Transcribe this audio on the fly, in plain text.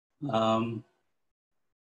I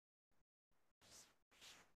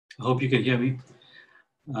hope you can hear me.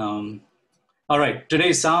 All right,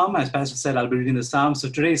 today's Psalm, as Pastor said, I'll be reading the Psalm. So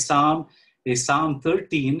today's Psalm is Psalm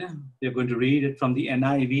 13. We're going to read it from the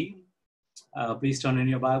NIV. Please turn in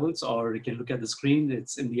your Bibles, or you can look at the screen.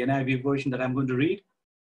 It's in the NIV version that I'm going to read.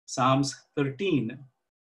 Psalms 13.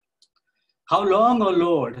 How long, O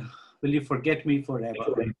Lord, will you forget me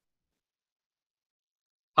forever?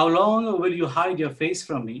 How long will you hide your face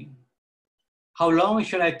from me? How long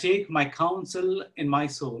shall I take my counsel in my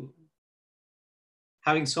soul,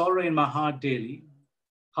 having sorrow in my heart daily?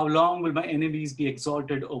 How long will my enemies be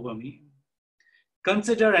exalted over me?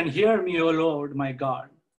 Consider and hear me, O Lord, my God.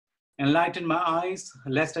 Enlighten my eyes,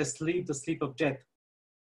 lest I sleep the sleep of death.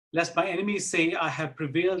 Lest my enemies say, I have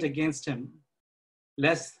prevailed against him.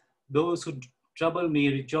 Lest those who trouble me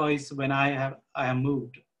rejoice when I am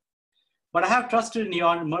moved. But I have trusted in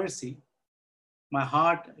your mercy. My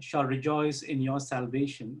heart shall rejoice in your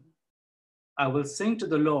salvation. I will sing to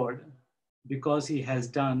the Lord because he has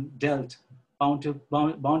dealt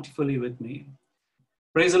bountifully with me.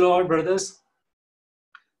 Praise the Lord, brothers.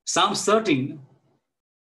 Psalm 13,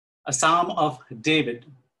 a Psalm of David.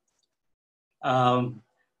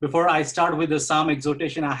 Before I start with the Psalm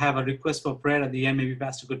exhortation, I have a request for prayer at the end. Maybe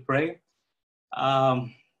Pastor could pray.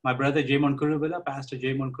 My brother Jaison Kuruvilla, Pastor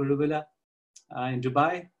Jaison Kuruvilla in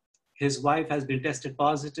Dubai, his wife has been tested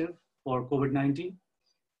positive for COVID-19.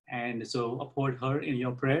 And so uphold her in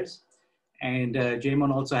your prayers. And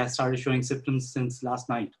Jaison also has started showing symptoms since last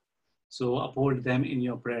night. So uphold them in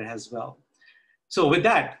your prayer as well. So with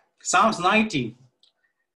that, Psalms 90.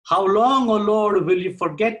 How long, O Lord, will you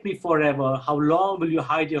forget me forever? How long will you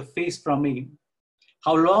hide your face from me?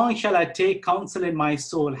 How long shall I take counsel in my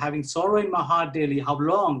soul, having sorrow in my heart daily? How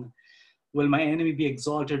long will my enemy be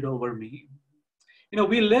exalted over me? You know,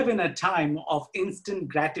 we live in a time of instant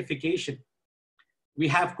gratification. We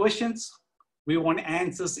have questions, we want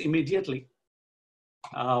answers immediately.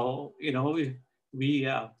 We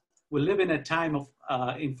live in a time of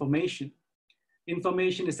information.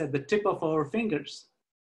 Information is at the tip of our fingers.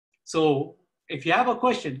 So if you have a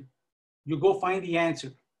question, you go find the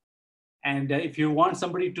answer. And if you want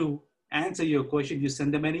somebody to answer your question, you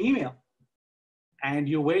send them an email. And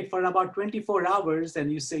you wait for about 24 hours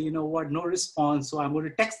and you say, you know what, no response, so I'm going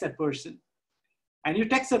to text that person. And you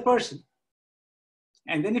text that person.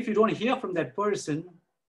 And then if you don't hear from that person,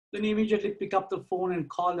 then you immediately pick up the phone and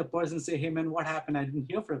call the person and say, hey man, what happened? I didn't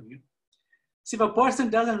hear from you. See, if a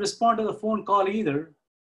person doesn't respond to the phone call either,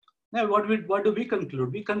 now what do we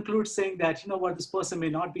conclude? We conclude saying that, you know what, this person may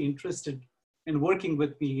not be interested in working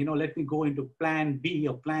with me. You know, let me go into plan B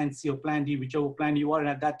or plan C or plan D, whichever plan you are in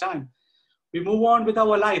at that time. We move on with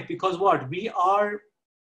our life because what? We are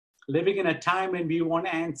living in a time when we want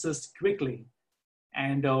answers quickly.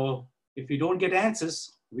 And if we don't get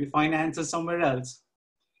answers, we find answers somewhere else.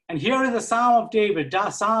 And here in the Psalm of David,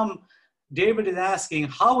 David is asking,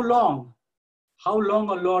 how long, O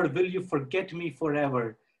Lord, will you forget me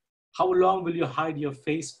forever? How long will you hide your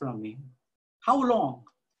face from me? How long?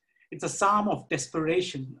 It's a psalm of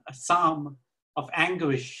desperation, a psalm of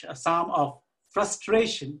anguish, a psalm of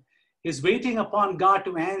frustration. He's waiting upon God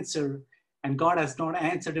to answer, and God has not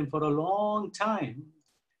answered him for a long time.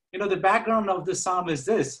 You know, the background of the psalm is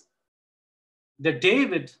this, that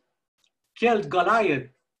David killed Goliath,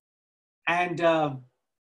 when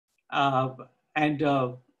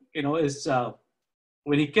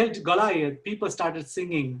he killed Goliath, people started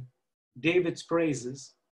singing David's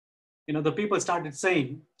praises. You know, the people started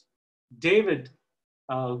saying,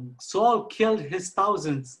 Saul killed his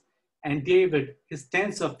thousands and David his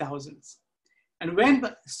tens of thousands. And when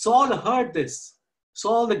Saul heard this,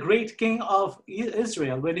 Saul, the great king of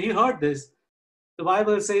Israel, when he heard this, the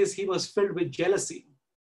Bible says he was filled with jealousy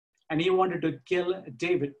and he wanted to kill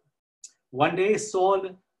David. One day,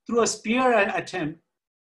 Saul threw a spear at him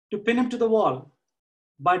to pin him to the wall,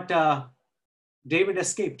 but David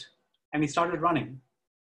escaped and he started running.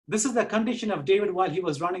 This is the condition of David while he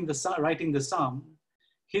was writing the psalm.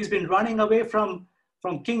 He's been running away from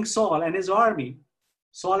King Saul and his army.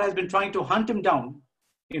 Saul has been trying to hunt him down.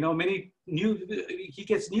 You know, he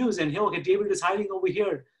gets news and okay, David is hiding over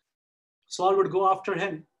here. Saul would go after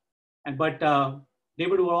him, but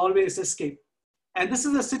David will always escape. And this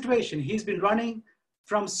is the situation. He's been running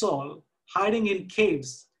from Saul, hiding in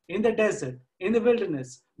caves, in the desert, in the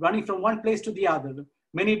wilderness, running from one place to the other,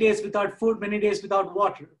 many days without food, many days without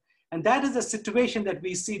water. And that is the situation that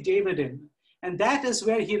we see David in. And that is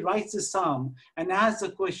where he writes the psalm and asks the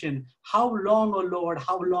question, how long, O Lord,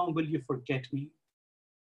 how long will you forget me?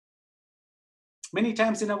 Many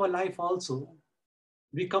times in our life also,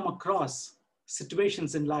 we come across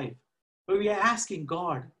situations in life where we are asking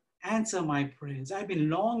God, answer my prayers. I've been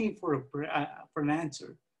longing for for an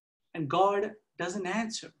answer, and God doesn't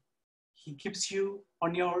answer. He keeps you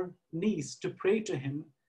on your knees to pray to him.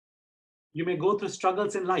 You may go through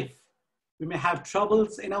struggles in life. We may have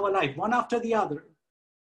troubles in our life, one after the other.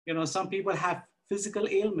 Some people have physical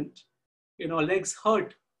ailment, legs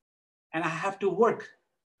hurt, and I have to work.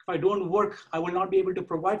 If I don't work, I will not be able to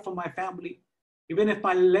provide for my family. Even if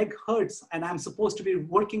my leg hurts and I'm supposed to be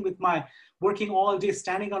working all day,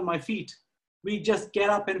 standing on my feet, we just get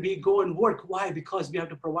up and we go and work. Why? Because we have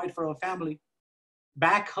to provide for our family.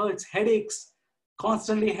 Back hurts, headaches,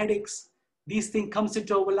 constantly headaches. These things comes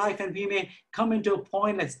into our life, and we may come into a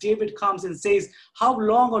point as David comes and says, how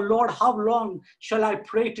long, O Lord, how long shall I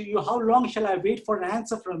pray to you? How long shall I wait for an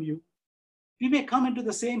answer from you? We may come into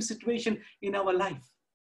the same situation in our life.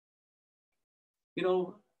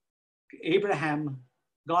 Abraham,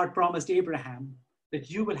 God promised Abraham that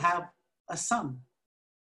you will have a son.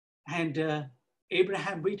 And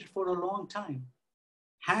Abraham waited for a long time.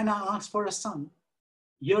 Hannah asked for a son.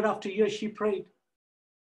 Year after year, she prayed.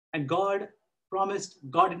 And God promised,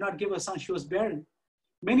 God did not give a son, she was barren.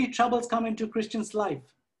 Many troubles come into Christian's life,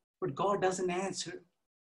 but God doesn't answer.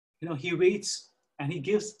 He waits and he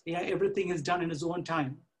gives, everything is done in his own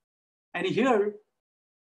time. And here,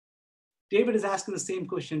 David is asking the same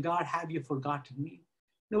question, God, have you forgotten me?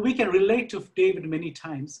 We can relate to David many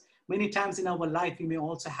times. Many times in our life, we may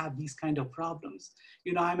also have these kind of problems.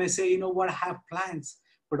 I may say, I have plans,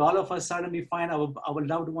 but all of a sudden we find our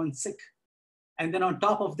loved one sick. And then on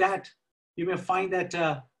top of that, you may find that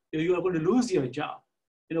you are going to lose your job.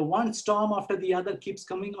 One storm after the other keeps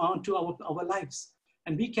coming on to our lives.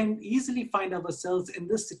 And we can easily find ourselves in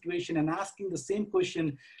this situation and asking the same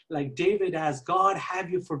question like David asked, God, have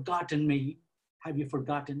you forgotten me? Have you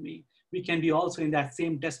forgotten me? We can be also in that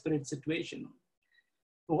same desperate situation.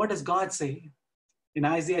 But what does God say? In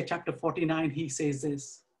Isaiah chapter 49, he says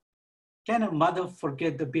this, can a mother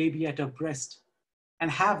forget the baby at her breast and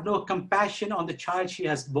have no compassion on the child she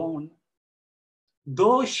has born?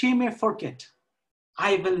 Though she may forget,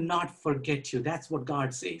 I will not forget you. That's what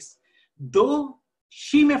God says. Though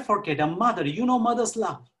she may forget, a mother, mother's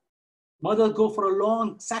love. Mothers go for a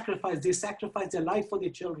long sacrifice. They sacrifice their life for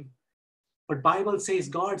their children. But Bible says,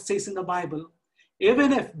 God says in the Bible,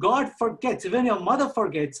 even if God forgets, even your mother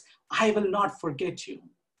forgets, I will not forget you.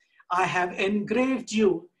 I have engraved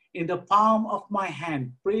you in the palm of my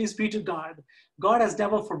hand. Praise be to God. God has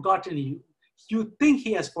never forgotten you. You think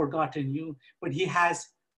he has forgotten you, but he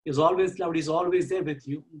is always loved. He's always there with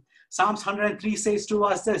you. Psalms 103 says to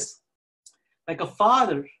us this, like a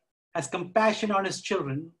father has compassion on his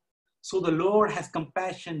children, so the Lord has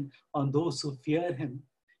compassion on those who fear him.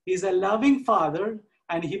 He's a loving father,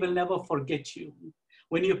 and he will never forget you.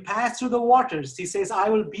 When you pass through the waters, he says, I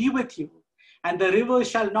will be with you, and the rivers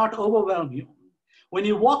shall not overwhelm you. When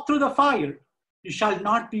you walk through the fire, you shall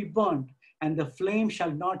not be burned, and the flame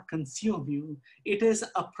shall not consume you. It is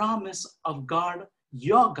a promise of God,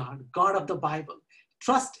 your God, God of the Bible.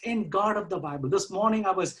 Trust in God of the Bible. This morning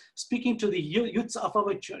I was speaking to the youths of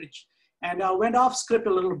our church, and I went off script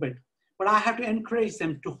a little bit, but I have to encourage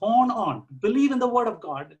them to hone on, believe in the word of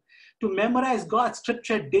God, to memorize God's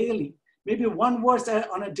scripture daily, maybe one verse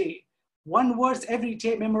on a day, one verse every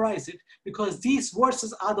day, memorize it, because these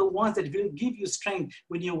verses are the ones that will give you strength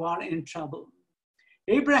when you are in trouble.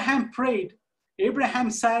 Abraham prayed,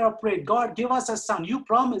 Sarah prayed, God, give us a son, you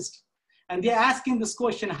promised. And they're asking this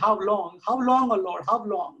question, how long? How long, O Lord, how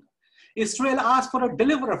long? Israel asked for a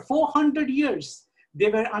deliverer, 400 years. They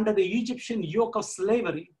were under the Egyptian yoke of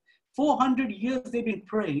slavery. 400 years they've been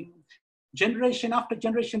praying. Generation after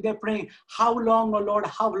generation, they're praying, how long, O Lord,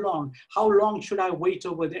 how long? How long should I wait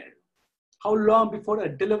over there? How long before a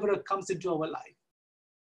deliverer comes into our life?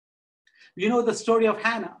 You know the story of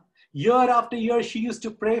Hannah. Year after year, she used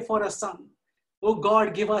to pray for a son. Oh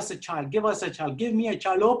God, give us a child, give us a child, give me a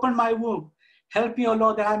child, open my womb. Help me, O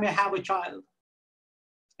Lord, that I may have a child.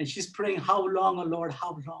 And she's praying, how long, O Lord,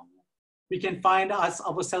 how long? We can find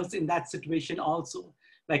ourselves in that situation also,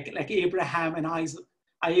 like Abraham and Isaac,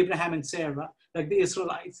 Abraham and Sarah, like the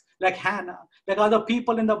Israelites, like Hannah, like other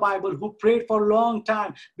people in the Bible who prayed for a long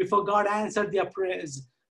time before God answered their prayers.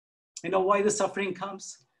 You know why the suffering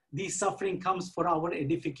comes? This suffering comes for our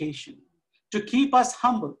edification, to keep us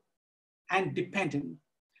humble and dependent.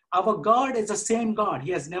 Our God is the same God.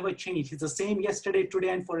 He has never changed. He's the same yesterday, today,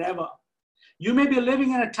 and forever. You may be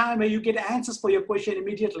living in a time where you get answers for your question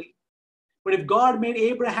immediately. But if God made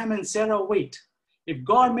Abraham and Sarah wait, if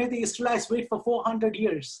God made the Israelites wait for 400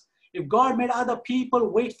 years, if God made other people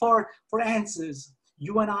wait for answers,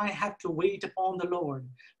 You and I have to wait upon the Lord.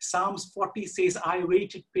 Psalms 40 says, I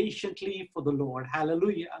waited patiently for the Lord.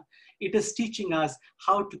 Hallelujah. It is teaching us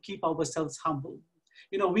how to keep ourselves humble.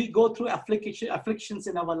 You know, we go through afflictions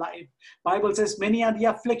in our life. Bible says, many are the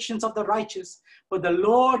afflictions of the righteous, but the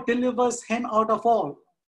Lord delivers him out of all.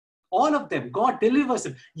 All of them, God delivers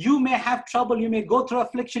him. You may have trouble, you may go through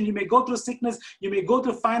affliction, you may go through sickness, you may go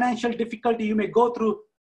through financial difficulty, you may go through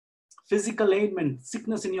physical ailment,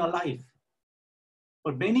 sickness in your life.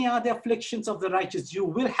 But many are the afflictions of the righteous. You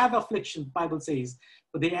will have afflictions, Bible says.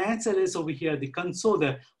 But the answer is over here, the console,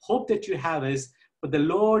 the hope that you have is, but the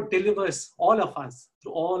Lord delivers all of us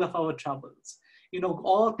through all of our troubles. You know,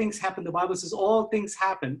 all things happen. The Bible says all things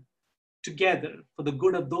happen together for the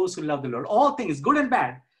good of those who love the Lord. All things, good and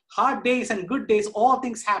bad, hard days and good days, all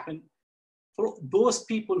things happen for those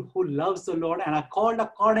people who loves the Lord and are called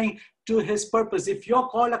according to his purpose. If you're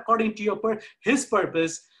called according to his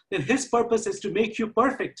purpose, then his purpose is to make you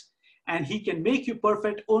perfect. And he can make you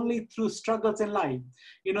perfect only through struggles in life.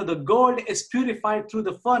 You know, the gold is purified through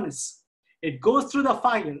the furnace. It goes through the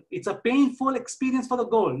fire. It's a painful experience for the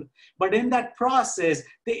gold. But in that process,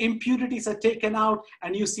 the impurities are taken out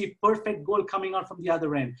and you see perfect gold coming out from the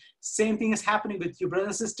other end. Same thing is happening with you,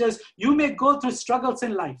 brothers and sisters. You may go through struggles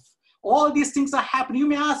in life. All these things are happening. You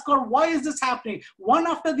may ask God, why is this happening? One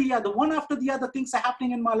after the other things are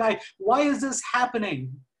happening in my life. Why is this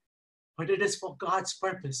happening? But it is for God's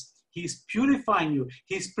purpose. He's purifying you.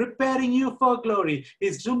 He's preparing you for glory.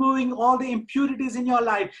 He's removing all the impurities in your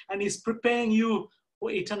life and he's preparing you for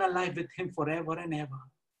eternal life with him forever and ever.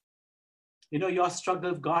 You know, your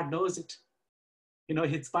struggle, God knows it. You know,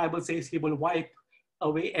 his Bible says he will wipe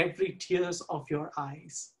away every tears of your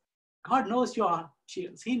eyes. God knows your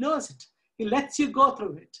tears. He knows it. He lets you go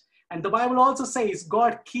through it. And the Bible also says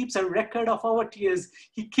God keeps a record of our tears.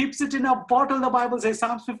 He keeps it in a bottle, the Bible says,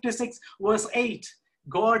 Psalms 56, verse 8.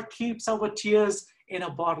 God keeps our tears in a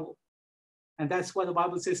bottle. And that's why the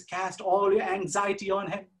Bible says, cast all your anxiety on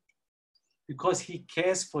him because he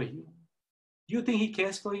cares for you. Do you think he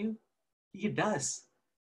cares for you? He does.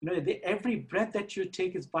 You know, every breath that you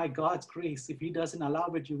take is by God's grace. If he doesn't allow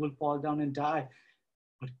it, you will fall down and die.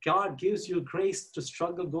 But God gives you grace to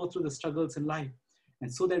go through the struggles in life.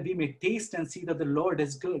 And so that we may taste and see that the Lord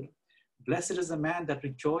is good. Blessed is the man that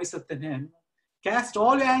rejoiceth in him. Cast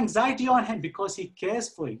all your anxiety on him because he cares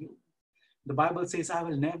for you. The Bible says, I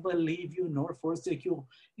will never leave you nor forsake you.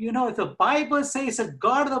 You know, if the Bible says, a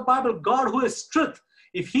God of the Bible, God who is truth,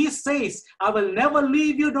 if he says, I will never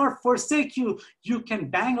leave you nor forsake you, you can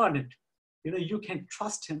bang on it. You know, you can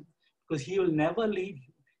trust him because he will never leave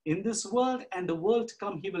you. In this world and the world to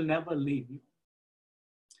come, he will never leave you.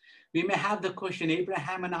 We may have the question,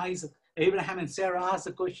 Abraham and Sarah asked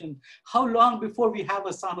the question, how long before we have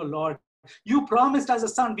a son, O Lord? You promised us a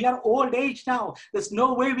son. We are old age now. There's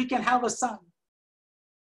no way we can have a son.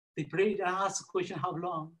 They prayed and asked the question, how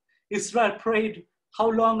long? Israel prayed,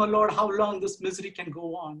 how long, O Lord, how long this misery can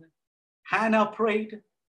go on? Hannah prayed,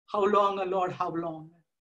 how long, O Lord, how long?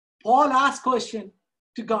 Paul asked question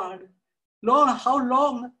to God, Lord, how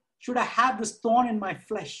long should I have this thorn in my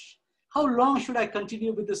flesh? How long should I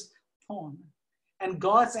continue with this thorn? And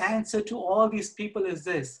God's answer to all these people is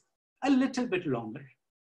this, a little bit longer,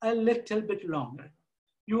 a little bit longer.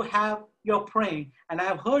 You're praying and I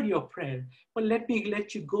have heard your prayer, but let me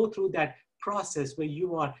let you go through that process where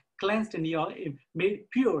you are cleansed and you are made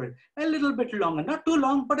pure a little bit longer, not too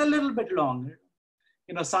long, but a little bit longer.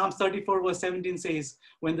 You know, Psalms 34 verse 17 says,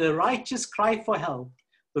 when the righteous cry for help,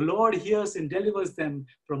 the Lord hears and delivers them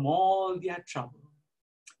from all their trouble.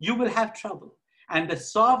 You will have trouble. And the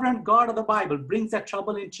sovereign God of the Bible brings that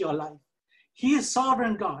trouble into your life. He is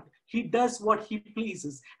sovereign God. He does what he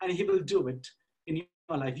pleases and he will do it in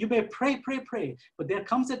your life. You may pray, but there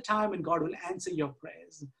comes a time when God will answer your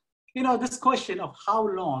prayers. You know, this question of how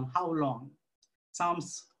long?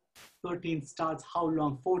 Psalms 13 starts how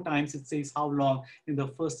long. 4 times it says how long in the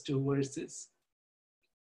first 2 verses.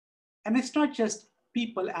 And it's not just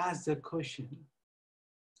people ask the question.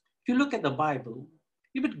 If you look at the Bible,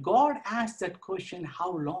 even God asked that question,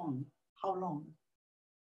 how long? How long?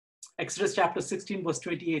 Exodus chapter 16 verse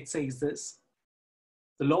 28 says this.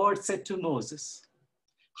 The Lord said to Moses,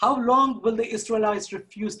 how long will the Israelites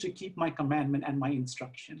refuse to keep my commandment and my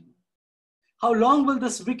instruction? How long will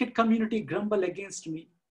this wicked community grumble against me?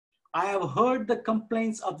 I have heard the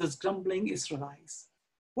complaints of this grumbling Israelites.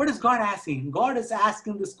 What is God asking? God is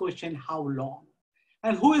asking this question, how long?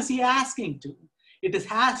 And who is he asking to? It is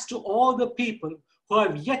asked to all the people who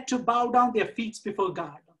have yet to bow down their feet before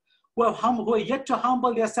God, who are yet to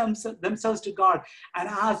humble themselves to God and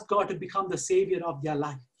ask God to become the savior of their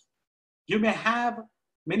life. You may have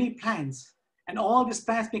many plans and all these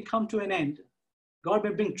plans may come to an end. God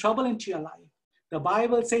may bring trouble into your life. The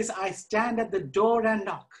Bible says, I stand at the door and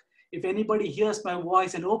knock. If anybody hears my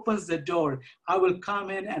voice and opens the door, I will come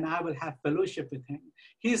in and I will have fellowship with him.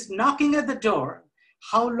 He's knocking at the door.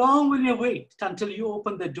 How long will you wait until you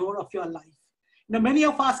open the door of your life? You know, many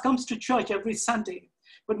of us comes to church every Sunday,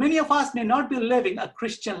 but many of us may not be living a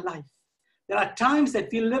Christian life. There are times that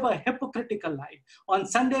we live a hypocritical life. On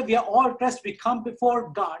Sunday, we are all dressed, we come before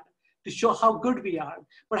God to show how good we are.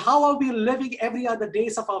 But how are we living every other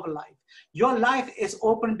days of our life? Your life is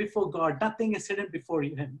open before God. Nothing is hidden before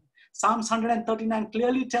him. Psalms 139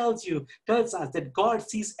 clearly tells us that God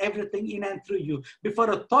sees everything in and through you. Before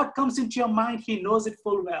a thought comes into your mind, he knows it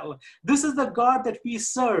full well. This is the God that we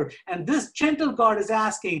serve. And this gentle God is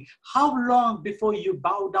asking, how long before you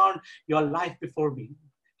bow down your life before me?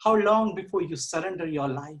 How long before you surrender your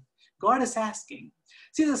life? God is asking.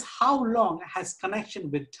 See, this how long has connection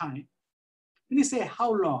with time. When you say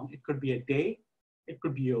how long, it could be a day, it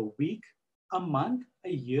could be a week, a month, a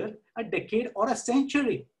year, a decade, or a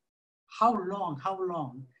century. How long, how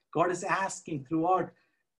long? God is asking throughout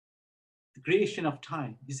the creation of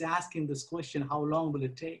time. He's asking this question, how long will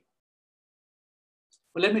it take?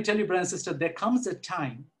 Well, let me tell you, brother and sister, there comes a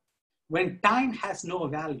time when time has no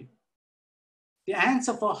value. The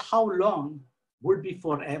answer for how long would be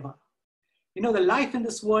forever. You know, the life in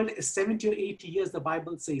this world is 70 or 80 years, the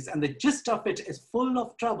Bible says, and the gist of it is full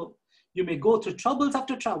of trouble. You may go through troubles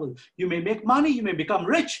after trouble. You may make money, you may become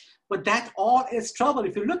rich, but that all is trouble.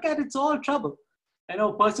 If you look at it, it's all trouble. I know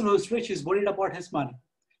a person who is rich is worried about his money.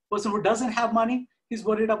 A person who doesn't have money, he's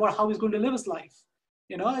worried about how he's going to live his life.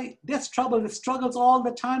 You know, there's trouble, there's struggles all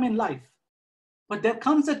the time in life. But there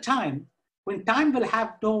comes a time when time will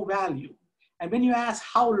have no value. And when you ask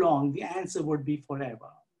how long, the answer would be forever.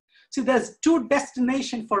 See, there's two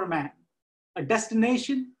destinations for a man. A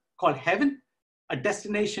destination called heaven, a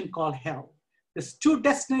destination called hell. There's two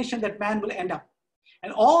destinations that man will end up.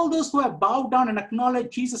 And all those who have bowed down and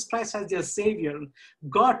acknowledged Jesus Christ as their Savior,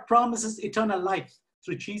 God promises eternal life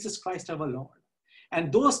through Jesus Christ our Lord.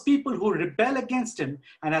 And those people who rebel against him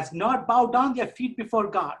and has not bowed down their feet before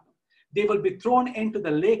God, they will be thrown into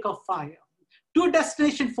the lake of fire. Two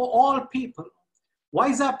destinations for all people.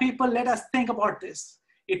 Wiser people, let us think about this.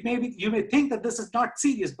 It may be, you may think that this is not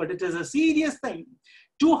serious, but it is a serious thing.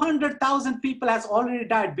 200,000 people has already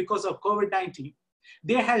died because of COVID-19.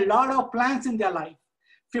 They had a lot of plans in their life.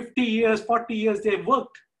 50 years, 40 years, they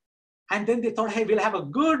worked. And then they thought, hey, we'll have a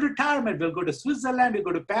good retirement. We'll go to Switzerland, we'll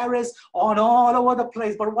go to Paris, on all over the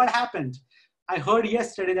place. But what happened? I heard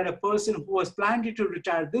yesterday that a person who was planning to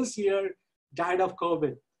retire this year died of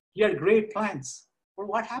COVID. He had great plans. But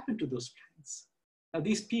what happened to those plans? Now,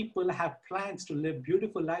 these people have plans to live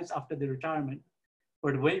beautiful lives after their retirement.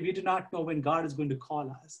 But we do not know when God is going to call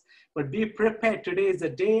us. But be prepared. Today is a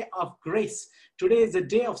day of grace. Today is a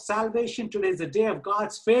day of salvation. Today is a day of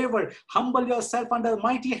God's favor. Humble yourself under the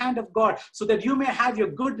mighty hand of God so that you may have your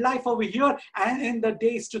good life over here and in the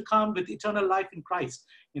days to come with eternal life in Christ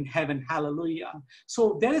in heaven. Hallelujah.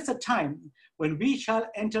 So there is a time when we shall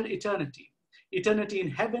enter eternity. Eternity in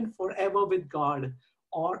heaven forever with God,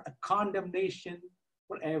 or a condemnation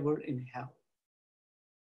forever in hell.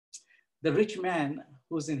 The rich man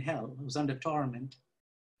who's in hell, who's under torment,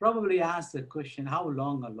 probably asked the question, how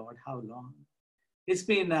long, O Lord, how long? It's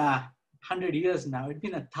been 100 years now. It's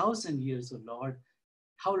been 1,000 years, O Lord.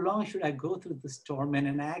 How long should I go through this torment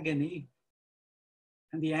and agony?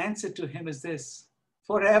 And the answer to him is this: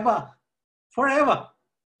 forever, forever.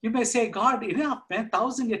 You may say, God, enough, man,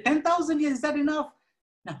 1,000 years, 10,000 years, is that enough?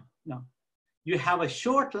 No, no. You have a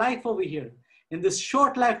short life over here. In this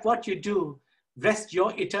short life, what you do, rest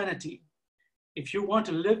your eternity. If you want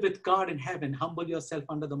to live with God in heaven, humble yourself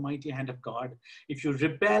under the mighty hand of God. If you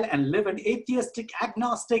rebel and live an atheistic,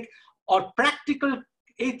 agnostic, or practical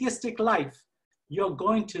atheistic life, you're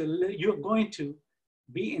going to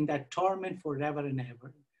be in that torment forever and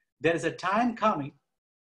ever. There is a time coming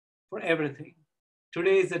for everything.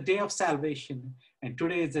 Today is the day of salvation, and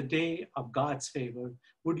today is the day of God's favor.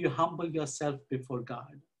 Would you humble yourself before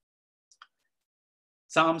God?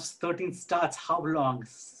 Psalms 13 starts, how long?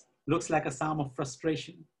 Looks like a psalm of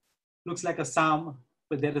frustration. Looks like a psalm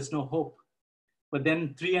where there is no hope. But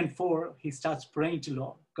then 3 and 4, he starts praying to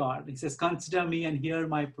Lord God. He says, consider me and hear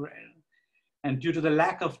my prayer. And due to the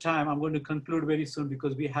lack of time, I'm going to conclude very soon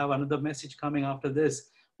because we have another message coming after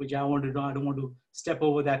this, which I don't want to step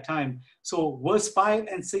over that time. So verse 5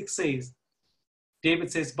 and 6 says,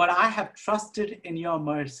 David says, but I have trusted in your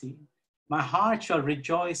mercy. My heart shall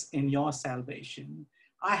rejoice in your salvation.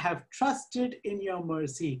 I have trusted in your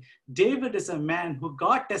mercy. David is a man who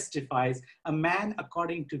God testifies, a man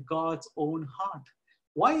according to God's own heart.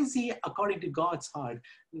 Why is he according to God's heart?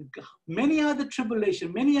 Many other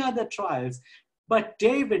tribulation, many other trials, but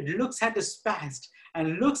David looks at his past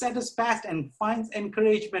and finds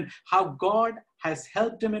encouragement how God has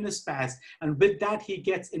helped him in his past. And with that, he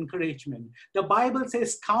gets encouragement. The Bible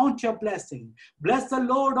says, count your blessing. Bless the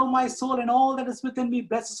Lord, O my soul, and all that is within me.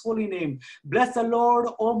 Bless his holy name. Bless the Lord,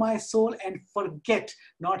 O my soul, and forget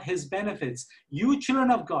not his benefits. You children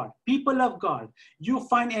of God, people of God, you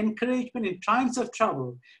find encouragement in times of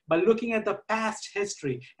trouble by looking at the past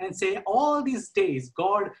history and say, all these days,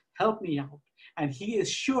 God helped me out. And he is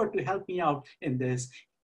sure to help me out in this.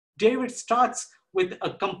 David starts with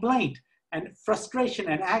a complaint and frustration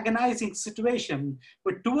and agonizing situation.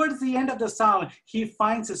 But towards the end of the psalm, he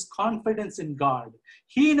finds his confidence in God.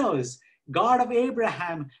 He knows God of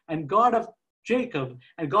Abraham and God of Jacob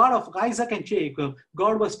and God of Isaac and Jacob,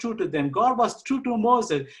 God was true to them. God was true to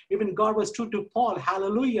Moses. Even God was true to Paul.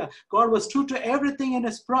 Hallelujah. God was true to everything in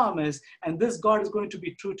his promise. And this God is going to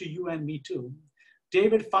be true to you and me too.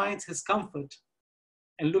 David finds his comfort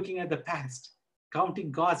in looking at the past, counting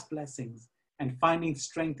God's blessings and finding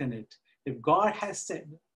strength in it. If God has said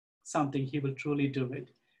something, he will truly do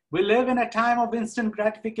it. We live in a time of instant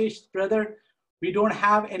gratification, brother. We don't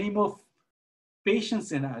have any more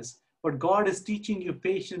patience in us, but God is teaching you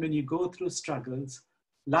patience when you go through struggles.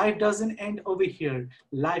 Life doesn't end over here.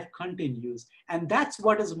 Life continues. And that's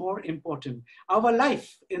what is more important. Our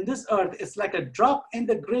life in this earth is like a drop in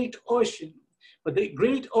the great ocean. But the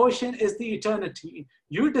great ocean is the eternity.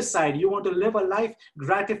 You decide you want to live a life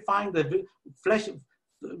gratifying the flesh,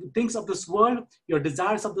 things of this world, your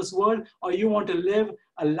desires of this world, or you want to live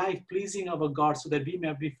a life pleasing of a God so that we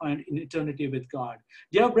may be found in eternity with God.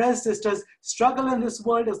 Dear brothers and sisters, struggle in this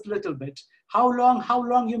world is little bit. How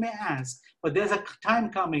long you may ask, but there's a time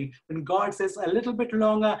coming when God says a little bit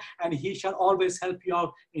longer and he shall always help you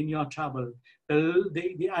out in your trouble.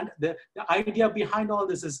 The idea behind all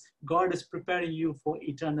this is God is preparing you for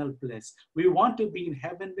eternal bliss. We want to be in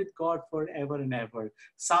heaven with God forever and ever.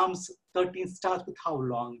 Psalms 13 starts with how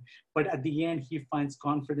long, but at the end, he finds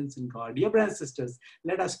confidence in God. Dear brothers and sisters,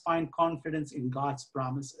 let us find confidence in God's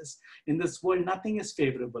promises. In this world, nothing is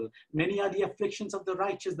favorable. Many are the afflictions of the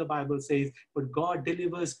righteous, the Bible says, but God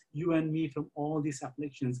delivers you and me from all these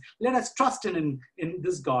afflictions. Let us trust in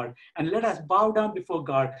this God and let us bow down before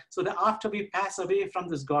God so that after we pass away from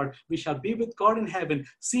this God, we shall be with God in heaven,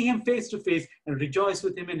 see him face to face and rejoice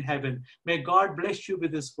with him in heaven. May God bless you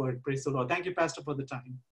with this word. Praise the Lord. Thank you, Pastor, for the time.